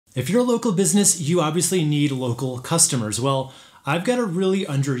If you're a local business, you obviously need local customers. Well, I've got a really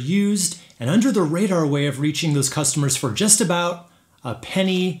underused and under the radar way of reaching those customers for just about a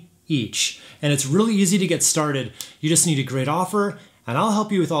penny each. And it's really easy to get started. You just need a great offer, and I'll help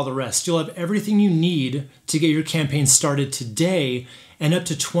you with all the rest. You'll have everything you need to get your campaign started today and up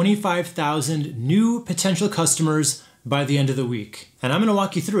to 25,000 new potential customers by the end of the week. And I'm going to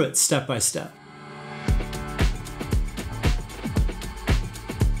walk you through it step by step.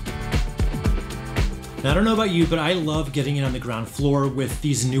 Now, I don't know about you, but I love getting in on the ground floor with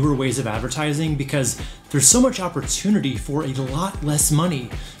these newer ways of advertising because there's so much opportunity for a lot less money.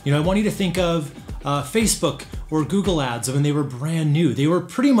 I want you to think of Facebook or Google ads when they were brand new. They were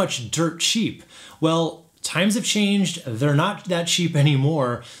pretty much dirt cheap. Well, times have changed. They're not that cheap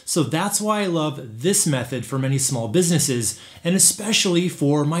anymore. So that's why I love this method for many small businesses, and especially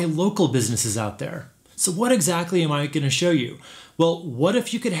for my local businesses out there. So what exactly am I going to show you? Well, what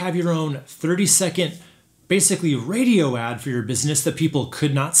if you could have your own 30-second basically radio ad for your business that people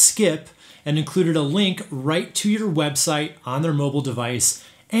could not skip and included a link right to your website on their mobile device,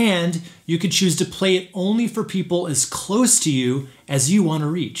 and you could choose to play it only for people as close to you as you want to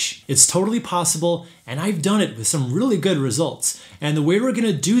reach. It's totally possible, and I've done it with some really good results. And the way we're going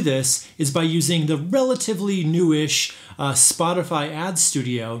to do this is by using the relatively newish Spotify Ad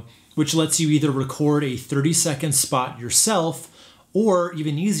Studio, which lets you either record a 30-second spot yourself, or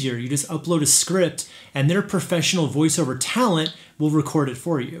even easier, you just upload a script and their professional voiceover talent will record it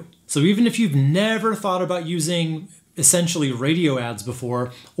for you. So even if you've never thought about using essentially radio ads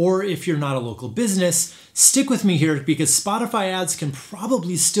before, or if you're not a local business, stick with me here because Spotify ads can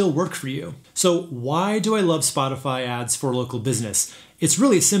probably still work for you. So why do I love Spotify ads for local business? It's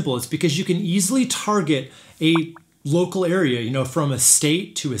really simple. It's because you can easily target a local area, from a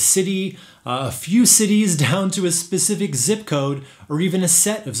state to a city, a few cities down to a specific zip code, or even a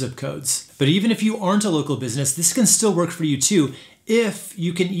set of zip codes. But even if you aren't a local business, this can still work for you too, if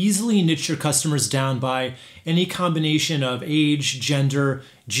you can easily niche your customers down by any combination of age, gender,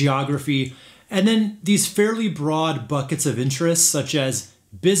 geography, and then these fairly broad buckets of interest such as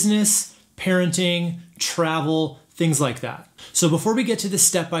business, parenting, travel, things like that. So before we get to the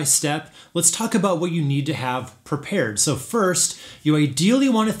step-by-step, let's talk about what you need to have prepared. So first, you ideally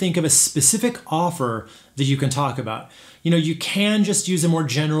want to think of a specific offer that you can talk about. You can just use a more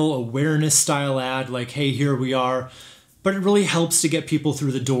general awareness style ad like, hey, here we are, but it really helps to get people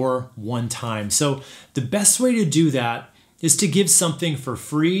through the door one time. So the best way to do that is to give something for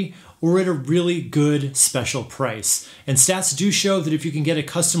free or at a really good special price. And stats do show that if you can get a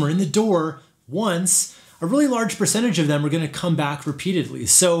customer in the door once, a really large percentage of them are going to come back repeatedly.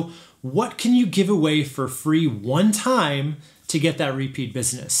 So what can you give away for free one time to get that repeat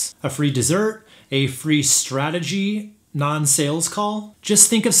business? A free dessert, a free strategy, non-sales call? Just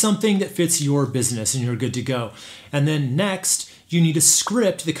think of something that fits your business and you're good to go. And then next, you need a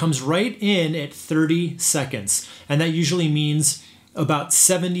script that comes right in at 30 seconds. And that usually means about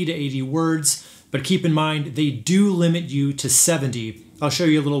 70 to 80 words. But keep in mind, they do limit you to 70. I'll show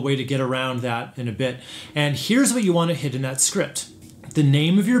you a little way to get around that in a bit. And here's what you want to hit in that script: the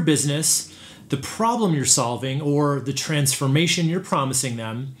name of your business, the problem you're solving or the transformation you're promising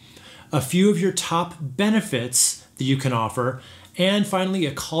them, a few of your top benefits that you can offer, and finally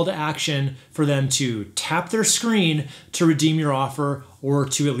a call to action for them to tap their screen to redeem your offer or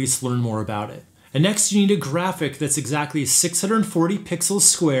to at least learn more about it. And next, you need a graphic that's exactly 640 pixels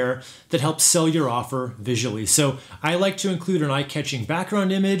square that helps sell your offer visually. So I like to include an eye-catching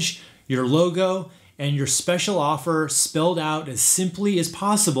background image, your logo, and your special offer spelled out as simply as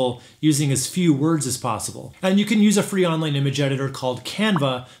possible using as few words as possible. And you can use a free online image editor called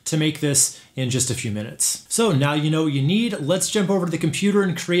Canva to make this in just a few minutes. So now you know what you need. Let's jump over to the computer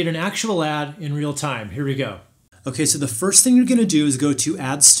and create an actual ad in real time. Here we go. Okay, so the first thing you're going to do is go to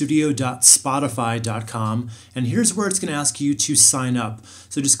adstudio.spotify.com, and here's where it's going to ask you to sign up.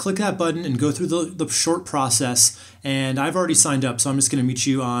 So just click that button and go through the short process, and I've already signed up, so I'm just going to meet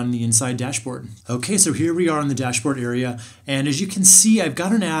you on the inside dashboard. Okay, so here we are in the dashboard area, and as you can see, I've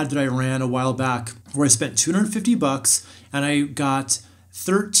got an ad that I ran a while back where I spent $250 and I got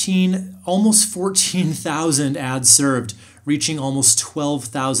 13, almost 14,000 ads served, reaching almost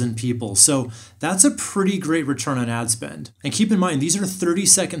 12,000 people. So that's a pretty great return on ad spend. And keep in mind, these are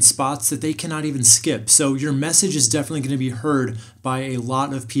 30-second spots that they cannot even skip. So your message is definitely going to be heard by a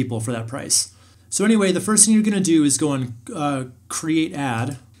lot of people for that price. So anyway, the first thing you're going to do is go on create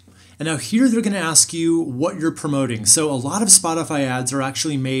ad. And now here they're going to ask you what you're promoting. So a lot of Spotify ads are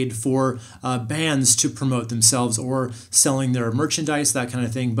actually made for bands to promote themselves or selling their merchandise, that kind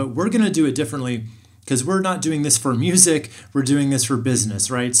of thing. But we're going to do it differently. because we're not doing this for music, we're doing this for business,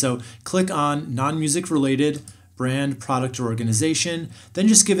 right? So click on non-music related brand, product, or organization, then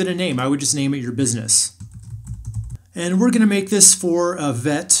just give it a name. I would just name it your business. And we're going to make this for a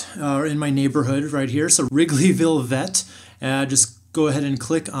vet in my neighborhood right here. So Wrigleyville Vet. Just go ahead and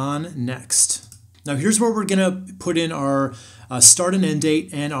click on next. Now here's where we're going to put in our start and end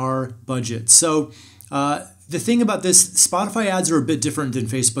date and our budget. So the thing about this, Spotify ads are a bit different than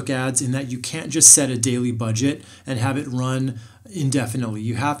Facebook ads in that you can't just set a daily budget and have it run indefinitely.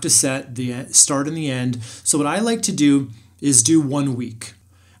 You have to set the start and the end. So what I like to do is do 1 week.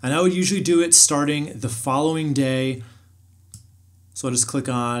 And I would usually do it starting the following day. So I'll just click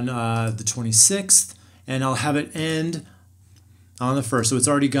on the 26th and I'll have it end on the 1st. So it's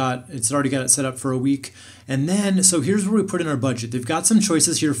already got it set up for a week. And then, so here's where we put in our budget. They've got some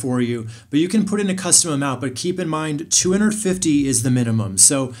choices here for you, but you can put in a custom amount, but keep in mind 250 is the minimum.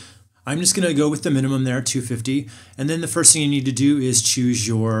 So I'm just going to go with the minimum there, 250. And then the first thing you need to do is choose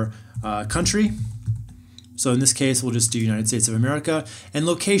your country. So in this case, we'll just do United States of America, and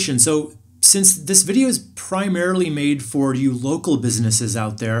location. So since this video is primarily made for you local businesses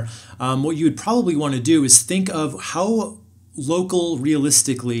out there, what you would probably want to do is think of how local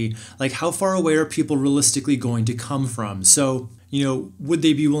realistically, like how far away are people realistically going to come from? So, would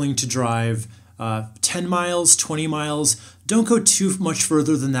they be willing to drive 10 miles, 20 miles? Don't go too much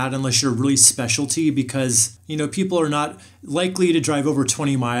further than that unless you're really specialty, because people are not likely to drive over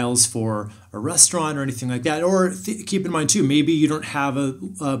 20 miles for a restaurant or anything like that. Or keep in mind too, maybe you don't have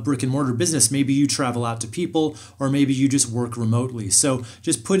a brick and mortar business. Maybe you travel out to people, or maybe you just work remotely. So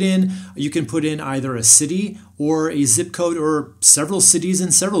just you can put in either a city or a zip code, or several cities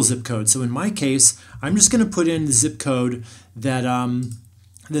and several zip codes. So in my case, I'm just going to put in the zip code that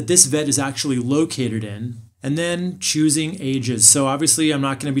this vet is actually located in. And then choosing ages. So obviously I'm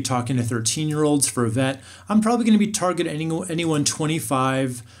not going to be talking to 13-year-olds for a vet. I'm probably going to be targeting anyone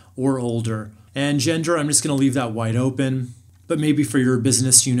 25 or older. And gender, I'm just going to leave that wide open. But maybe for your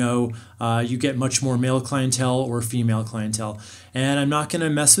business, you get much more male clientele or female clientele. And I'm not going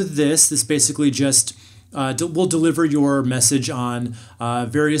to mess with this. This basically just will deliver your message on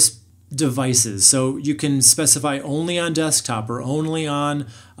various devices. So you can specify only on desktop, or only on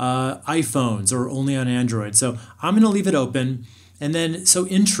iPhones, or only on Android. So I'm going to leave it open. And then, so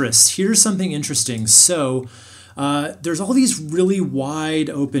interests, here's something interesting. So there's all these really wide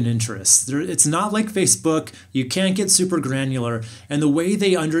open interests. It's not like Facebook. You can't get super granular. And the way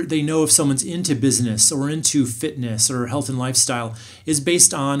they know if someone's into business or into fitness or health and lifestyle is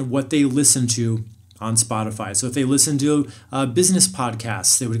based on what they listen to on Spotify. So if they listen to business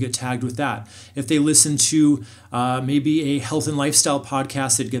podcasts, they would get tagged with that. If they listen to maybe a health and lifestyle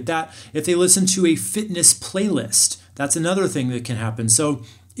podcast, they'd get that. If they listen to a fitness playlist, that's another thing that can happen. So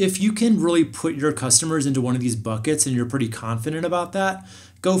if you can really put your customers into one of these buckets and you're pretty confident about that,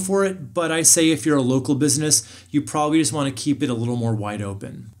 go for it. But I say if you're a local business, you probably just want to keep it a little more wide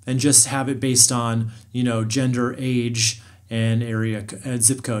open and just have it based on, gender, age, and area and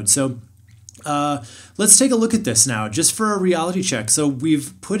zip code. So let's take a look at this now, just for a reality check. So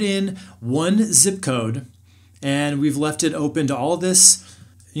we've put in one zip code and we've left it open to all this,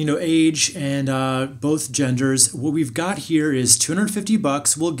 age and both genders. What we've got here is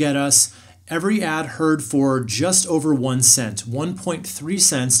 $250 will get us every ad heard for just over 1 cent, 1.3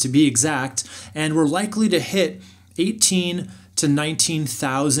 cents to be exact. And we're likely to hit 18 to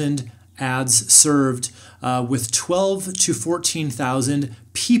 19,000 ads served with 12 to 14,000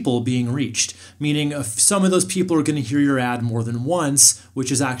 people being reached, meaning if some of those people are going to hear your ad more than once,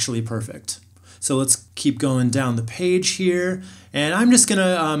 which is actually perfect. So let's keep going down the page here. And I'm just going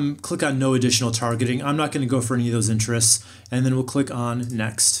to click on no additional targeting. I'm not going to go for any of those interests. And then we'll click on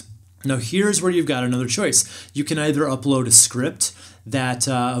next. Now here's where you've got another choice. You can either upload a script that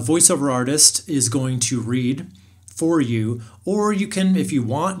a voiceover artist is going to read for you, or you can, if you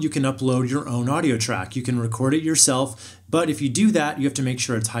want, you can upload your own audio track. You can record it yourself, but if you do that, you have to make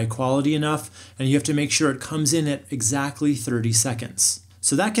sure it's high quality enough, and you have to make sure it comes in at exactly 30 seconds.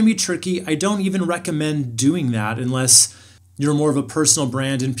 So that can be tricky. I don't even recommend doing that unless you're more of a personal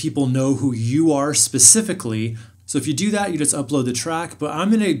brand and people know who you are specifically. So if you do that, you just upload the track, but I'm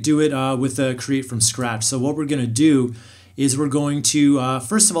going to do it with a create from scratch. So what we're going to do is we're going to,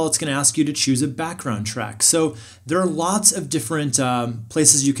 first of all, it's going to ask you to choose a background track. So there are lots of different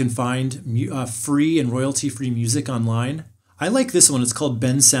places you can find free and royalty-free music online. I like this one. It's called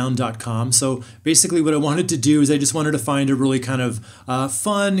bensound.com. So basically what I wanted to do is I just wanted to find a really kind of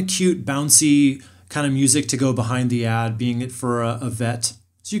fun, cute, bouncy kind of music to go behind the ad, being it for a vet.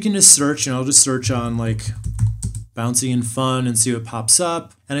 So you can just search, and I'll just search on like bouncy and fun, and see what pops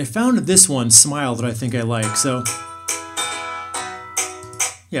up. And I found this one, Smile, that I think I like. So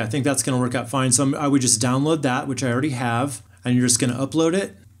yeah, I think that's gonna work out fine. So I would just download that, which I already have, and you're just gonna upload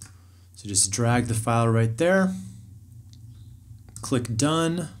it. So just drag the file right there. Click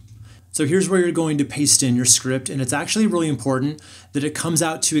done. So here's where you're going to paste in your script, and it's actually really important that it comes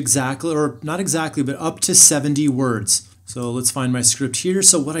out to exactly, or not exactly, but up to 70 words. So let's find my script here.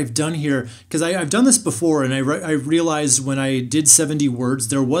 So what I've done here, because I've done this before, and I realized when I did 70 words,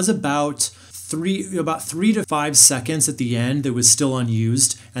 there was about 3 to 5 seconds at the end that was still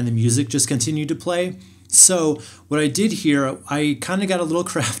unused, and the music just continued to play. So what I did here, I kind of got a little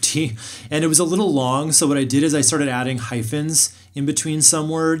crafty, and it was a little long. So what I did is I started adding hyphens in between some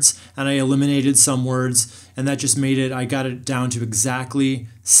words, and I eliminated some words, and that just made it, I got it down to exactly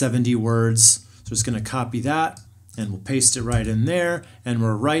 70 words. So I'm just gonna copy that, and we'll paste it right in there, and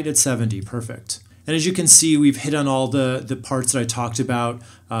we're right at 70, perfect. And as you can see, we've hit on all the parts that I talked about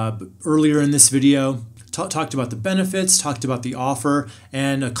earlier in this video. Talked about the benefits, talked about the offer,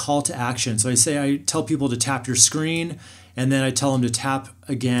 and a call to action. So I tell people to tap your screen, and then I tell them to tap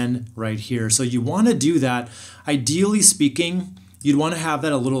again right here. So you want to do that. Ideally speaking, you'd want to have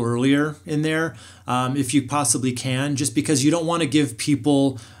that a little earlier in there if you possibly can, just because you don't want to give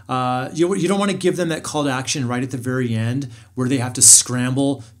people, you don't want to give them that call to action right at the very end where they have to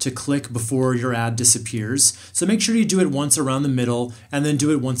scramble to click before your ad disappears. So make sure you do it once around the middle and then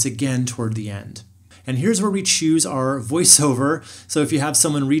do it once again toward the end. And here's where we choose our voiceover. So if you have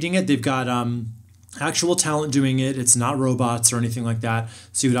someone reading it, they've got actual talent doing it. It's not robots or anything like that.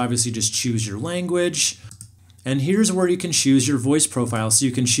 So you would obviously just choose your language. And here's where you can choose your voice profile. So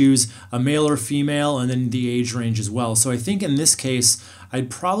you can choose a male or female, and then the age range as well. So I think in this case, I'd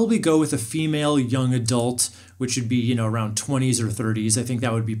probably go with a female young adult, which would be, you know, around 20s or 30s. I think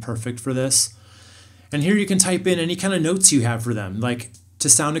that would be perfect for this. And here you can type in any kind of notes you have for them, like to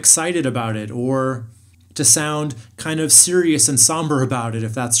sound excited about it, or to sound kind of serious and somber about it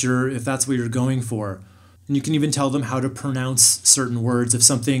if that's what you're going for. And you can even tell them how to pronounce certain words. If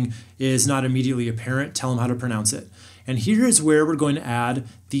something is not immediately apparent, tell them how to pronounce it. And here is where we're going to add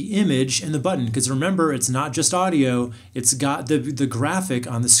the image and the button, because remember, it's not just audio, it's got the graphic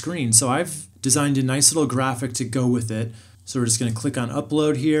on the screen. So I've designed a nice little graphic to go with it. So we're just going to click on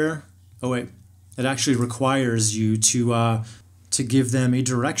upload here. Oh wait, it actually requires you to give them a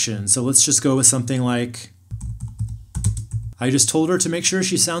direction. So let's just go with something like, I just told her to make sure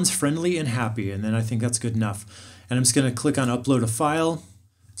she sounds friendly and happy, and then I think that's good enough. And I'm just gonna click on upload a file.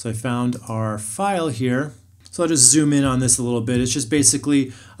 So I found our file here. So I'll just zoom in on this a little bit. It's just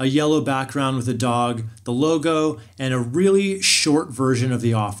basically a yellow background with a dog, the logo, and a really short version of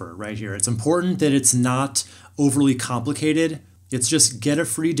the offer right here. It's important that it's not overly complicated. It's just get a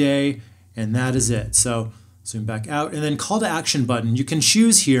free day, and that is it. So zoom back out, and then call to action button. You can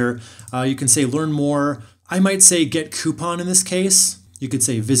choose here. You can say learn more. I might say get coupon in this case. You could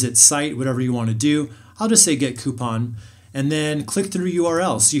say visit site, whatever you want to do. I'll just say get coupon, and then click through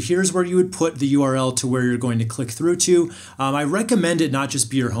URL. So here's where you would put the URL to where you're going to click through to. I recommend it not just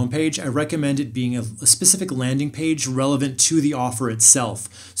be your homepage. I recommend it being a specific landing page relevant to the offer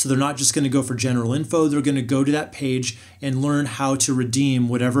itself. So they're not just going to go for general info. They're going to go to that page and learn how to redeem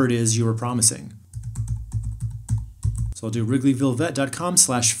whatever it is you were promising. So I'll do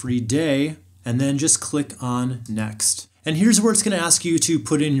wrigleyvillevet.com/free day, and then just click on next. And here's where it's going to ask you to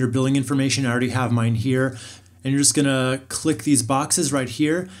put in your billing information. I already have mine here. And you're just going to click these boxes right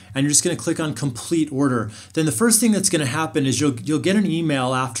here, and you're just going to click on complete order. Then the first thing that's going to happen is you'll get an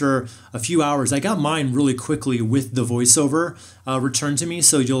email after a few hours. I got mine really quickly with the voiceover returned to me.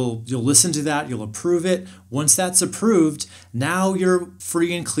 So you'll listen to that, you'll approve it. Once that's approved, now you're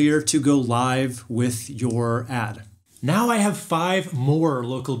free and clear to go live with your ad. Now I have 5 more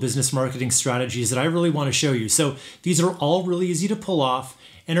local business marketing strategies that I really want to show you. So these are all really easy to pull off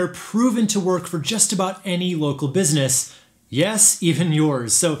and are proven to work for just about any local business. Yes, even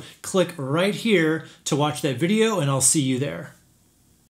yours. So click right here to watch that video, and I'll see you there.